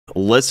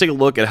let's take a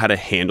look at how to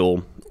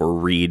handle or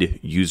read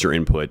user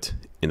input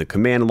in the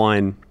command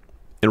line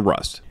in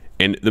Rust.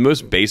 And the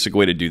most basic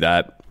way to do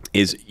that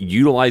is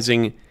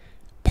utilizing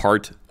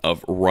part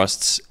of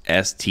Rust's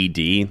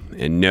STD.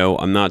 And no,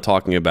 I'm not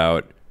talking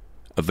about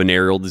a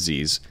venereal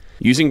disease.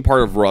 Using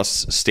part of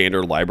Rust's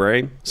standard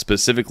library,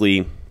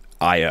 specifically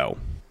IO.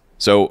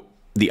 So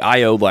the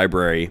IO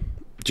library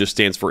just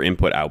stands for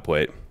input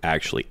output.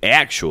 Actually,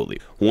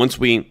 once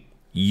we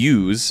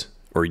use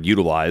or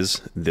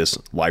utilize this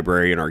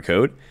library in our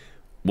code,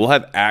 we'll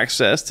have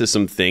access to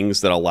some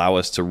things that allow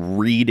us to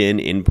read in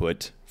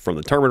input from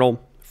the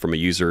terminal from a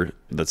user.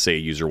 Let's say a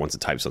user wants to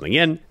type something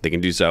in, they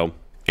can do so.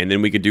 And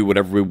then we could do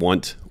whatever we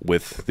want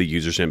with the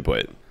user's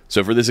input.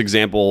 So for this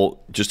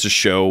example, just to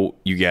show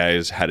you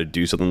guys how to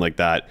do something like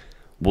that,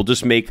 we'll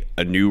just make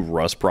a new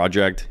Rust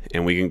project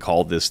and we can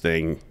call this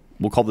thing,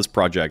 we'll call this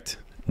project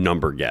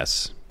number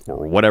guess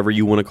or whatever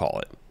you want to call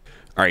it.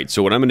 All right,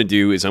 so what I'm going to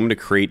do is I'm going to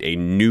create a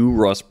new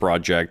Rust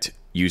project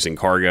using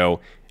Cargo.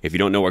 If you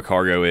don't know what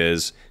Cargo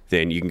is,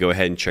 then you can go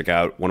ahead and check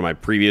out one of my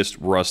previous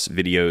Rust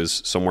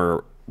videos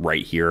somewhere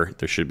right here.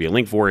 There should be a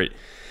link for it.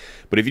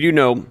 But if you do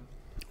know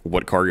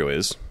what Cargo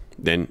is,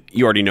 then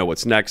you already know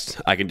what's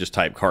next. I can just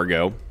type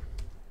Cargo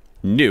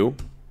new,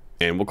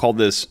 and we'll call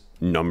this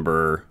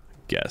number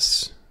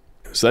guess.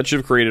 So that should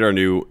have created our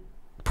new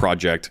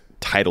project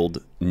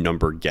titled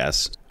number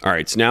guess. All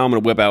right, so now I'm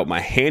going to whip out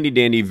my handy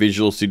dandy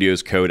Visual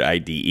Studio's Code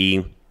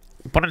IDE.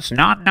 But it's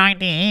not an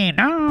IDE,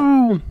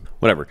 no.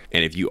 Whatever.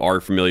 And if you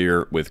are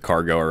familiar with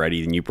Cargo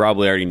already, then you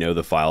probably already know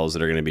the files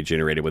that are going to be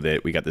generated with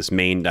it. We got this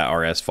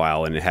main.rs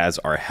file, and it has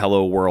our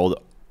hello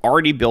world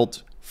already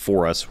built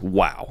for us.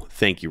 Wow.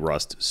 Thank you,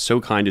 Rust. So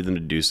kind of them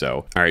to do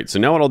so. All right, so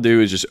now what I'll do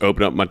is just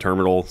open up my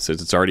terminal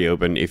since it's already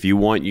open. If you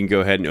want, you can go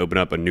ahead and open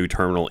up a new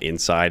terminal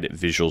inside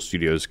Visual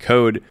Studio's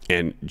Code.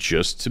 And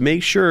just to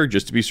make sure,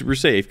 just to be super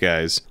safe,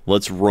 guys,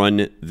 let's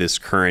run this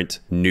current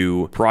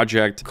new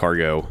project.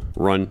 Cargo,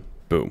 run,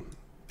 boom.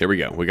 There we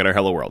go. We got our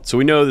hello world. So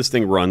we know this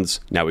thing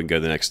runs. Now we can go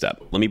to the next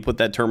step. Let me put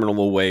that terminal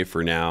away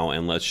for now,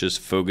 and let's just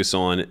focus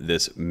on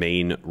this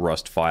main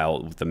Rust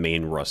file with the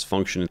main Rust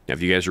function. Now,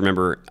 if you guys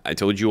remember, I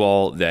told you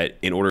all that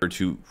in order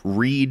to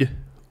read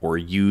or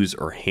use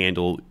or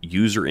handle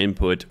user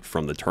input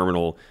from the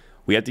terminal,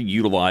 we have to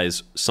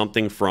utilize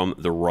something from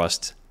the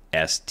Rust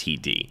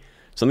STD,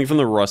 something from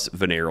the Rust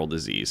venereal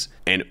disease.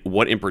 And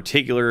what in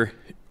particular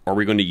are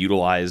we going to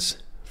utilize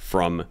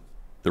from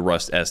the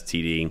Rust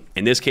STD?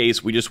 In this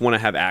case, we just want to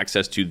have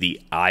access to the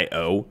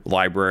IO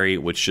library,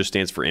 which just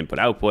stands for input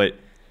output.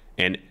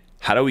 And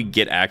how do we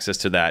get access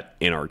to that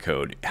in our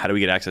code? How do we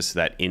get access to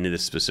that into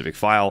this specific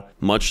file?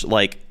 Much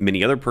like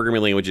many other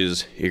programming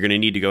languages, you're going to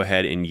need to go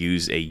ahead and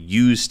use a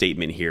use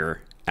statement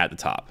here at the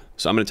top.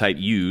 So I'm going to type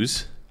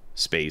use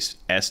space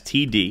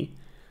STD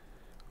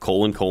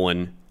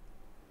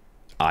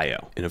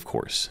 ::IO. And of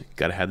course,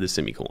 got to have the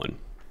semicolon.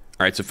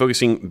 All right, so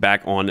focusing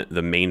back on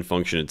the main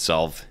function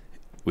itself,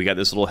 we got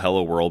this little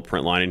hello world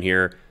print line in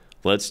here.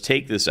 Let's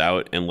take this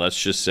out and let's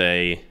just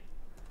say,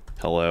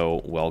 hello,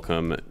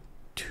 welcome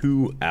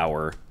to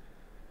our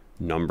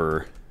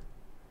number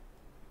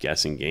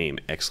guessing game, !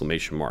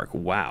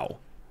 Wow.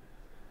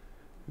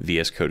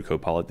 VS Code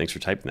Copilot, thanks for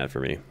typing that for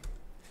me. And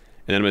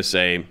then I'm gonna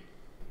say,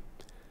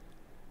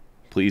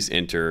 please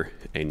enter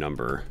a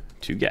number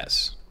to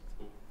guess.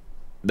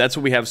 That's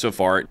what we have so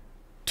far.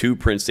 2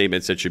 print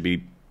statements that should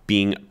be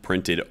being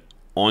printed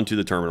onto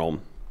the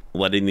terminal,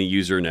 letting the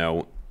user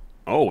know,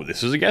 oh,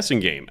 this is a guessing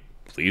game.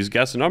 Please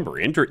guess a number.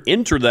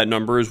 Enter that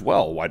number as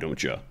well. Why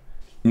don't you?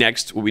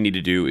 Next, what we need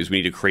to do is we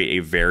need to create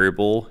a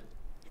variable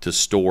to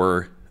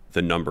store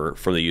the number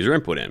from the user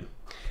input in.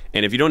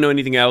 And if you don't know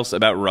anything else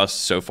about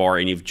Rust so far,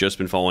 and you've just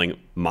been following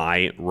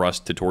my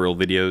Rust tutorial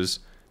videos,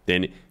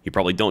 then you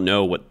probably don't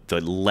know what the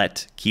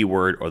let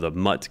keyword or the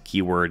mut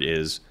keyword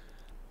is.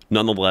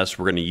 Nonetheless,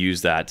 we're going to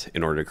use that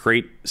in order to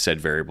create said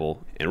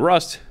variable. In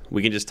Rust,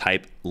 we can just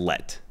type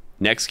let.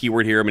 Next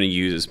keyword here I'm going to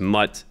use is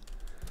mut.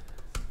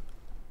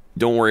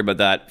 Don't worry about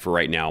that for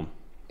right now.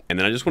 And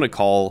then I just want to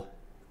call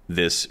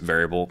this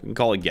variable, we can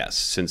call it guess,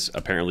 since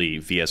apparently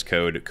VS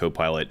Code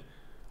Copilot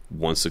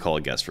wants to call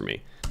it guess for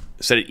me.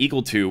 Set it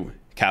equal to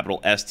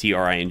capital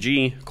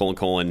STRING, :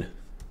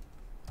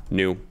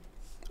 new,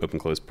 open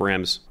close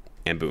params,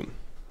 and boom.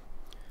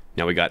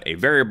 Now we got a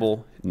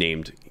variable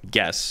named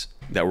guess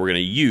that we're going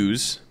to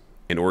use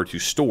in order to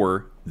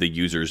store the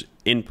user's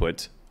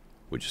input,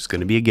 which is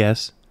going to be a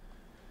guess,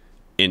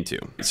 into.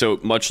 So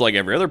much like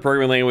every other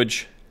programming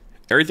language,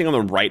 everything on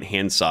the right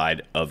hand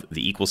side of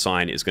the equal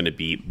sign is going to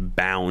be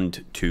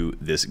bound to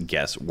this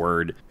guess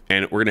word,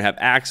 and we're going to have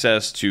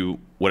access to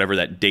whatever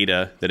that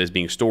data that is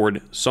being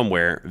stored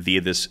somewhere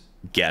via this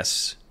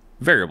guess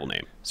variable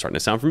name. Starting to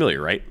sound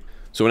familiar, right?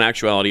 So in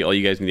actuality, all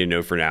you guys need to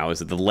know for now is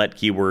that the let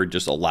keyword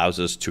just allows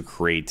us to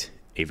create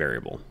a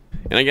variable.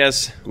 And I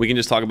guess we can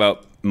just talk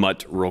about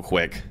mut real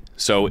quick.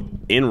 So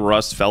in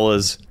Rust,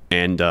 fellas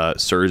and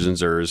sirs and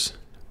zers,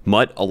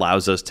 mut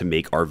allows us to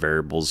make our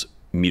variables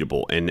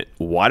mutable. And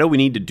why do we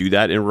need to do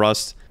that in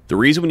Rust? The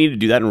reason we need to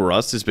do that in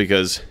Rust is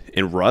because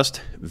in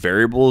Rust,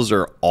 variables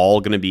are all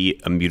going to be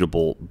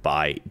immutable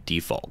by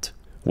default,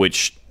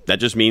 which that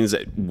just means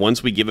that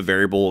once we give a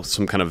variable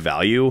some kind of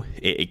value,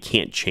 it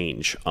can't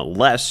change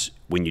unless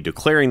when you're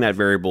declaring that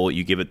variable,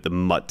 you give it the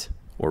mut,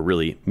 or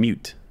really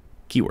mute,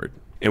 keyword.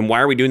 And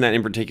why are we doing that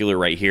in particular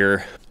right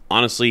here?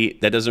 Honestly,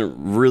 that doesn't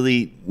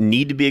really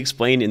need to be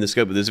explained in the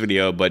scope of this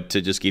video, but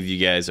to just give you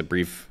guys a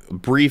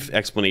brief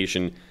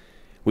explanation,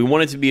 we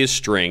want it to be a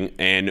string,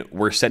 and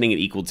we're setting it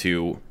equal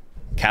to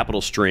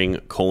capital string :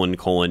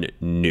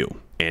 new.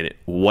 And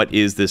what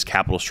is this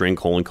capital string :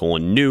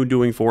 new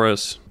doing for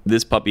us?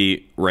 This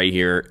puppy right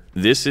here,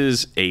 this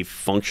is a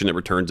function that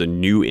returns a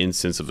new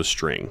instance of a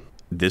string.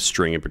 This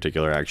string in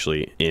particular,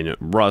 actually, in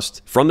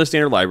Rust, from the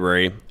standard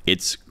library,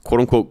 it's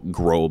quote-unquote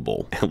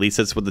growable. At least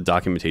that's what the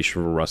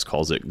documentation for Rust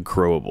calls it,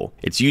 growable.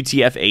 It's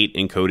UTF-8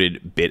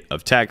 encoded bit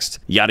of text,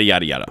 yada,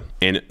 yada, yada.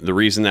 And the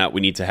reason that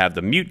we need to have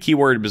the mute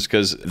keyword is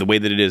because the way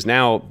that it is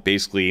now,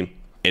 basically,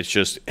 it's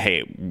just,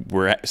 hey,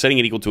 we're setting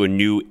it equal to a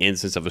new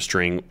instance of a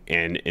string,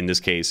 and in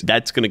this case,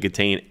 that's going to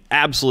contain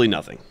absolutely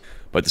nothing.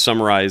 But to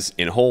summarize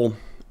in whole,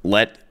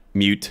 let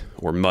mute,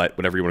 or mut,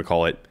 whatever you want to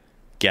call it,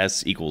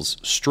 guess equals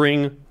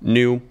string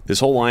new. This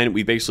whole line,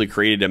 we basically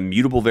created a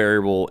mutable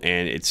variable,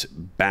 and it's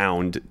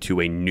bound to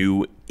a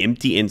new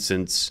empty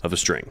instance of a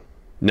string.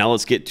 Now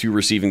let's get to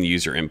receiving the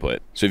user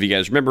input. So if you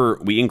guys remember,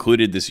 we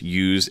included this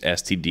use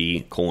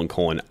std :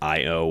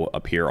 IO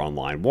up here on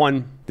line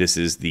 1. This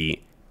is the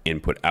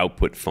input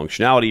output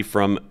functionality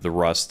from the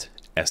Rust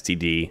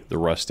std, the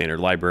Rust standard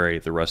library,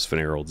 the Rust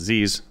venereal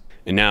disease.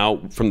 And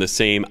now from the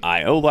same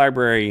IO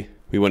library,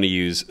 we want to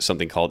use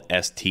something called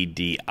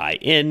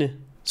stdin.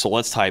 So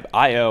let's type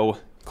IO :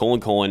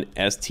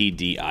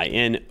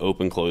 stdin,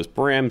 open close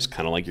params,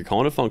 kind of like you're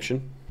calling a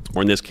function.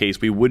 Or in this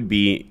case, we would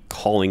be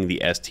calling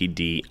the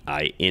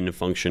stdin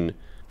function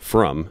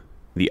from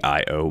the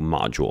IO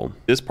module.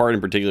 This part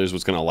in particular is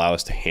what's going to allow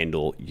us to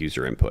handle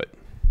user input.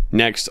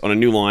 Next, on a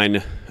new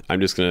line, I'm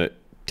just going to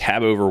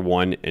tab over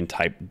one and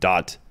type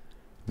dot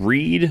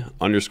read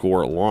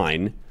underscore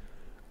line,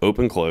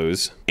 open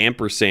close,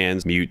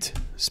 ampersand mute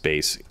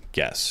space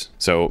guess.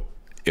 So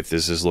if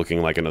this is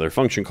looking like another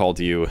function call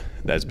to you,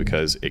 that's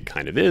because it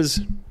kind of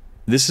is.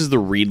 This is the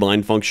read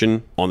line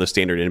function on the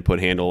standard input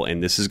handle,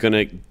 and this is going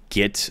to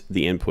get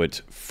the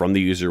input from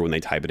the user when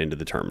they type it into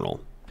the terminal.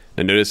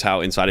 Now notice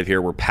how inside of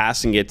here, we're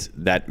passing it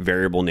that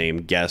variable name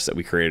guess that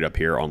we created up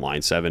here on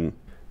line 7.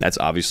 That's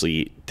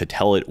obviously to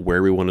tell it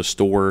where we want to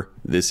store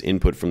this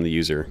input from the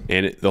user.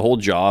 And the whole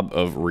job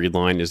of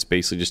readline is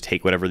basically just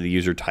take whatever the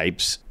user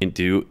types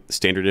into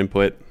standard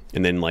input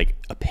and then like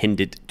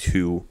append it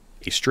to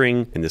a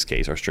string. In this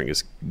case, our string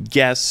is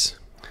guess,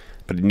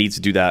 but it needs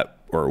to do that,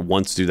 or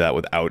wants to do that,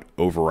 without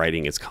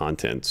overwriting its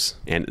contents.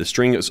 And the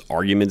string's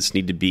arguments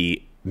need to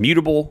be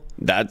mutable.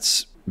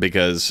 That's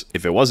because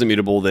if it wasn't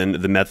mutable, then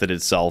the method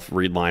itself,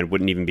 readline,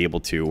 wouldn't even be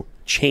able to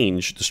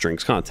change the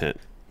string's content.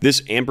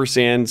 This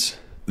ampersand,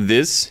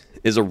 this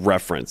is a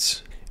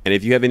reference. And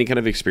if you have any kind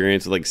of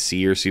experience with like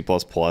C or C++,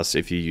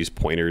 if you use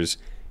pointers,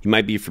 you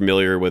might be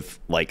familiar with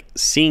like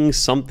seeing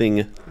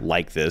something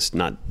like this.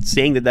 Not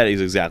saying that that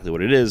is exactly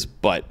what it is,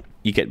 but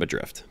you get my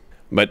drift.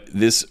 But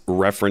this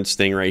reference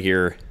thing right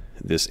here,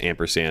 this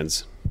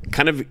ampersands,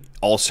 kind of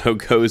also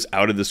goes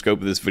out of the scope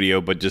of this video,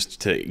 but just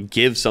to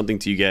give something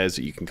to you guys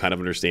that you can kind of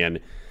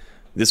understand.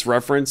 This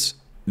reference,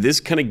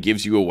 this kind of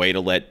gives you a way to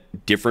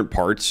let different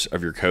parts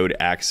of your code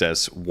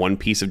access one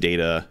piece of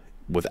data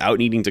without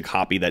needing to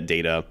copy that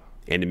data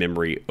into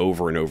memory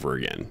over and over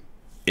again.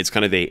 It's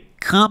kind of a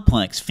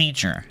complex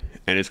feature.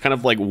 And it's kind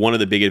of like one of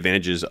the big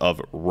advantages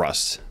of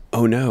Rust.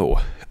 Oh no,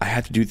 I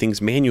have to do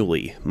things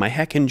manually. My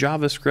heckin'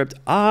 JavaScript,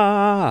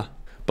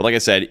 But like I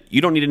said,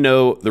 you don't need to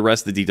know the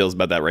rest of the details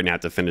about that right now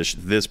to finish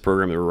this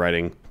program that we're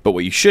writing. But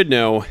what you should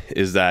know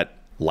is that,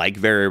 like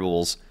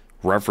variables,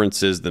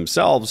 references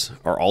themselves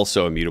are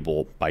also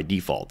immutable by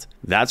default.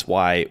 That's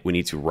why we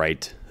need to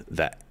write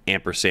the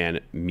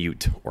ampersand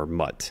mute or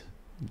mut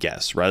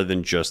guess rather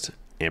than just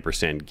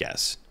ampersand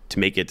guess to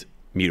make it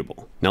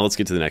mutable. Now let's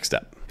get to the next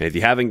step. And if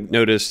you haven't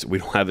noticed, we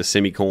don't have a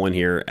semicolon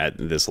here at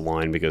this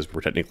line because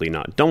we're technically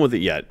not done with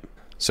it yet.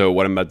 So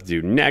what I'm about to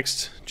do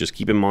next, just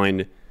keep in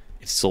mind,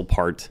 it's still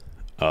part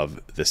of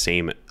the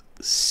same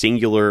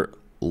singular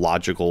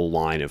logical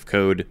line of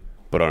code,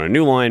 but on a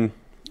new line,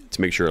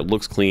 to make sure it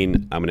looks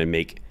clean, I'm going to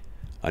make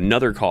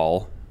another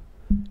call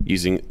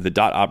using the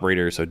dot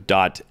operator. So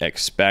dot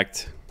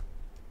expect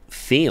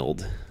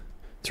failed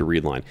to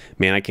read line.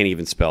 Man, I can't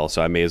even spell,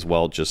 so I may as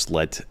well just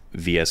let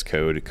VS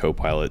Code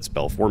Copilot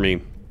spell for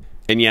me.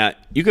 And yeah,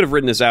 you could have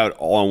written this out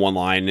all on one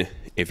line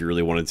if you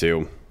really wanted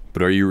to,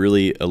 but are you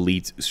really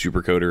elite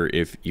supercoder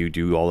if you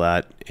do all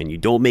that and you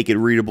don't make it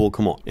readable?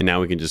 Come on. And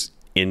now we can just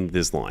end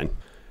this line.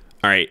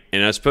 All right,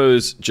 and I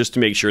suppose just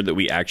to make sure that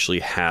we actually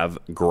have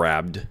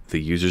grabbed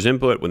the user's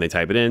input when they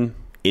type it in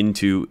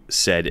into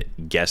said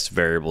guest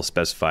variable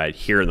specified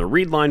here in the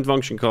readline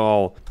function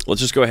call,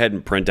 let's just go ahead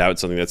and print out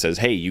something that says,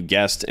 hey, you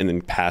guessed, and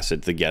then pass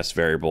it to the guest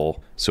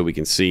variable so we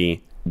can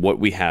see what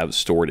we have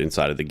stored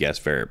inside of the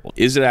guest variable.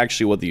 Is it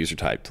actually what the user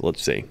typed?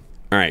 Let's see.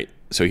 All right,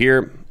 so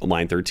here,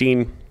 line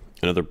 13,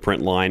 another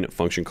print line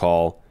function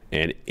call,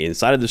 and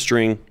inside of the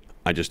string,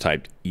 I just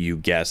typed you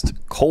guessed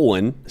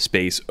colon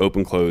space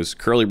open close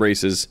curly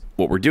braces.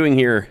 What we're doing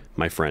here,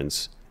 my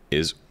friends,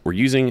 is we're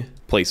using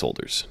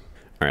placeholders.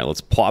 All right,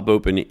 let's plop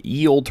open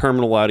ye old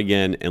terminal out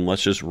again, and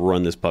let's just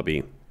run this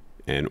puppy.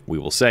 And we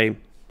will say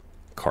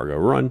cargo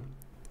run.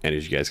 And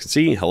as you guys can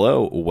see,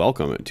 hello,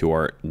 welcome to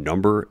our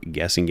number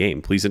guessing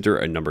game. Please enter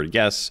a number to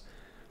guess.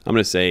 I'm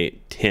going to say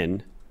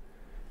 10.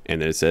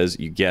 And then it says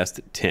you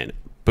guessed 10.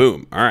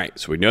 Boom. All right,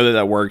 so we know that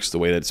that works the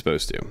way that it's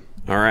supposed to.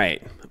 All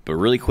right, but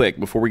really quick,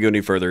 before we go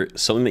any further,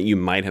 something that you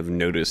might have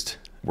noticed,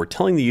 we're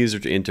telling the user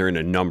to enter in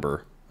a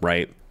number,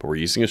 right? But we're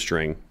using a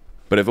string.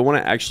 But if I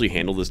want to actually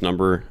handle this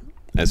number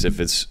as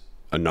if it's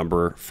a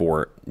number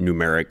for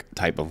numeric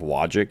type of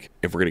logic,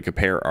 if we're going to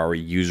compare our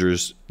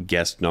user's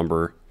guessed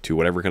number to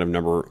whatever kind of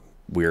number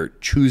we're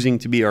choosing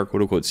to be our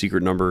quote unquote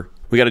secret number,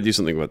 we got to do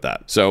something about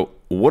that. So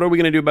what are we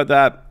going to do about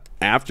that?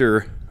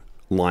 After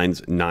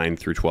lines 9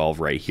 through 12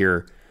 right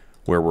here,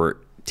 where we're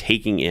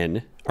taking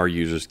in our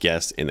user's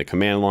guess in the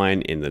command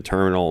line in the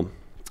terminal,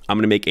 I'm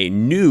going to make a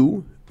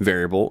new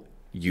variable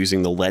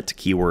using the let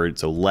keyword.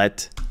 So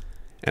let,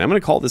 and I'm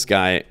going to call this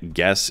guy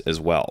guess as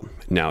well.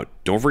 Now,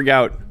 don't freak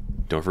out.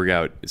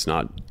 It's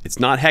not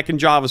heckin'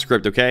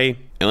 JavaScript, okay?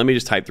 And let me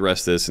just type the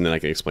rest of this and then I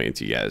can explain it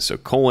to you guys. So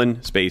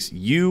colon space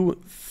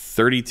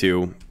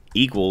u32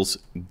 equals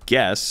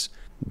guess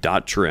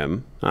dot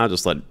trim. I'll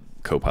just let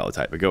Copilot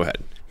type it. Go ahead.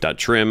 Dot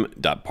trim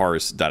dot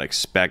parse dot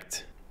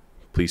expect.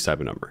 Please type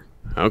a number.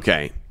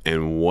 Okay.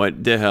 And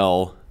what the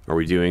hell are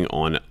we doing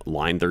on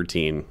line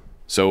 13?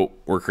 So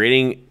we're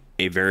creating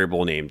a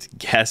variable named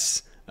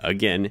guess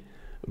again,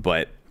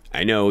 but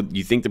I know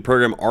you think the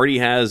program already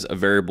has a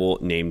variable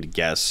named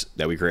guess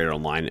that we created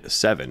on line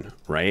 7,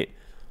 right?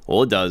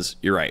 Well, it does.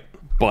 You're right.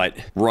 But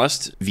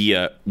Rust,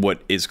 via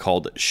what is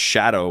called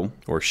shadow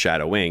or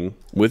shadowing,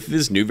 with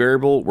this new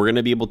variable, we're going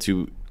to be able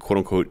to quote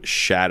unquote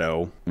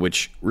shadow,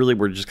 which really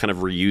we're just kind of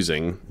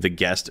reusing the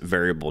guest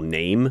variable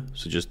name.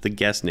 So just the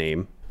guest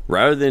name,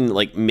 rather than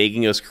like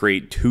making us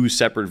create two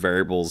separate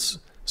variables.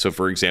 So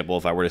for example,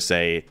 if I were to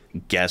say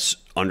guess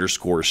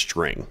underscore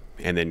string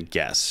and then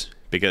guess,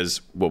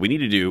 because what we need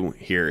to do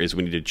here is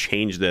we need to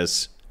change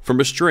this from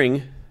a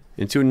string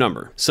into a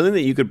number. Something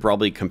that you could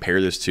probably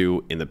compare this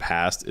to in the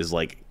past is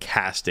like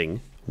casting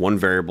one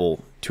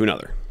variable to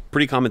another.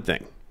 Pretty common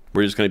thing.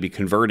 We're just going to be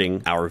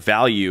converting our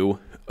value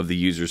of the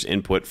user's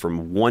input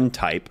from one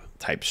type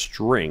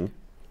string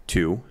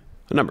to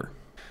a number.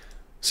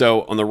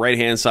 So on the right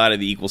hand side of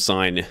the equal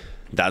sign,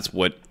 that's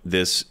what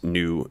this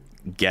new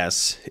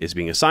guess is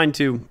being assigned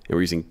to. And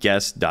we're using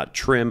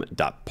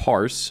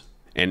guess.trim.parse.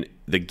 And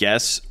the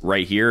guess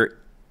right here,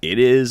 it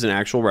is an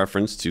actual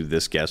reference to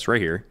this guess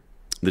right here.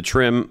 The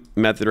trim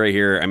method right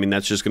here, I mean,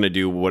 that's just going to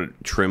do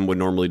what trim would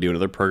normally do in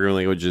other programming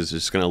languages.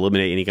 It's going to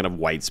eliminate any kind of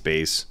white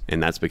space.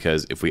 And that's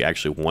because if we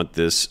actually want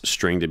this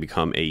string to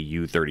become a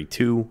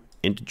U32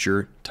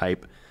 integer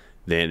type,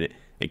 then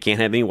it can't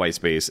have any white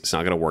space. It's not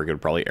going to work. It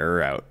would probably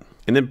error out.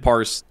 And then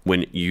parse,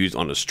 when used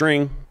on a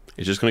string,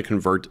 it's just going to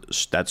convert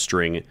that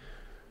string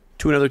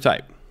to another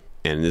type.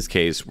 And in this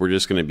case, we're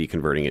just going to be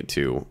converting it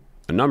to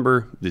a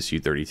number, this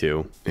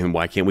U32. And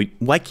why can't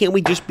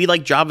we just be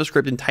like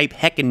JavaScript and type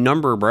heckin'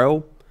 number,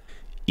 bro?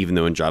 Even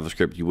though in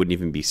JavaScript you wouldn't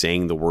even be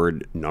saying the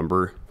word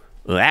number.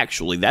 Well,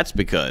 actually, that is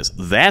because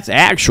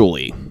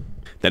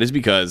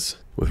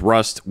with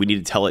Rust we need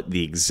to tell it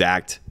the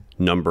exact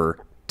number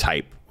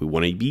type we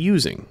want to be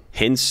using.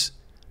 Hence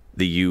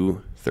the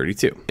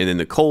U32. And then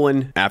the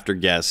colon after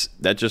guess,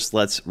 that just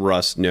lets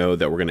Rust know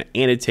that we're going to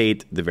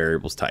annotate the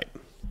variable's type.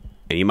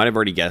 And you might have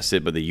already guessed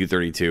it, but the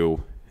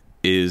U32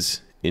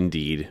 is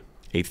indeed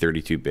a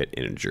 32-bit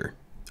integer.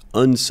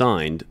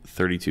 Unsigned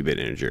 32-bit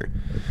integer.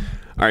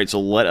 All right, so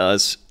let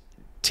us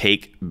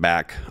take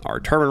back our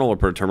terminal, or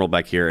put a terminal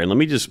back here, and let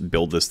me just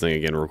build this thing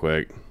again real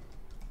quick,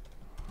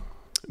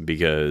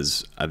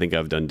 because I think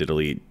I've done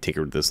diddly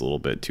tinkered with this a little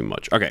bit too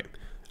much. Okay,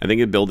 I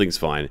think the building's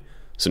fine.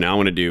 So now I'm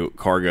going to do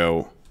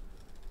cargo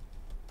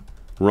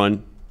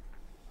run.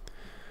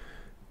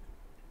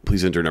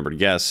 Please enter a number to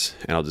guess,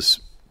 and I'll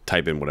just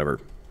type in whatever.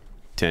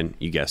 10,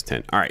 you guessed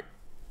 10. All right.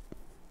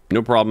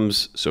 No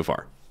problems so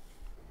far.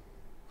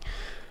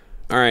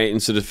 All right,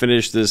 and so to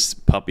finish this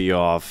puppy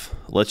off,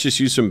 let's just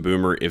use some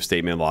boomer if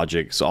statement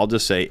logic. So I'll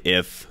just say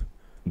if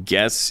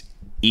guess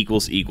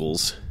equals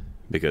equals,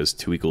 because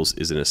 2 equals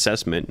is an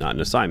assessment, not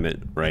an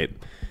assignment, right?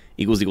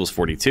 Equals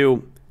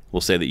 42.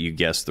 We'll say that you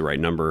guessed the right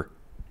number.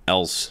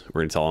 Else,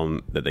 we're going to tell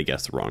them that they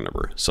guessed the wrong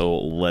number. So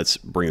let's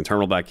bring the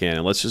terminal back in,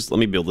 and let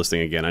me build this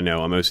thing again. I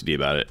know I'm OCD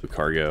about it.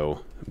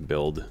 Cargo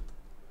build.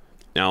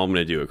 Now I'm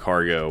going to do a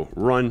cargo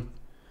run.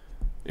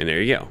 And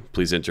there you go.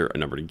 Please enter a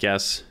number to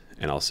guess,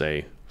 and I'll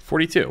say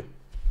 42.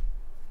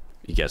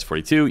 You guessed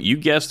 42. You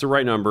guessed the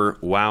right number.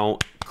 Wow.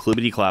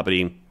 Clippity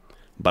clappity.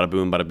 Bada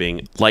boom, bada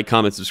bing. Like,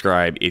 comment,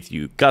 subscribe. If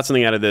you got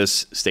something out of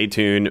this, stay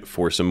tuned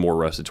for some more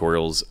Rust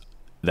tutorials.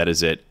 That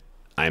is it.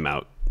 I'm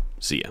out.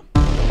 See ya.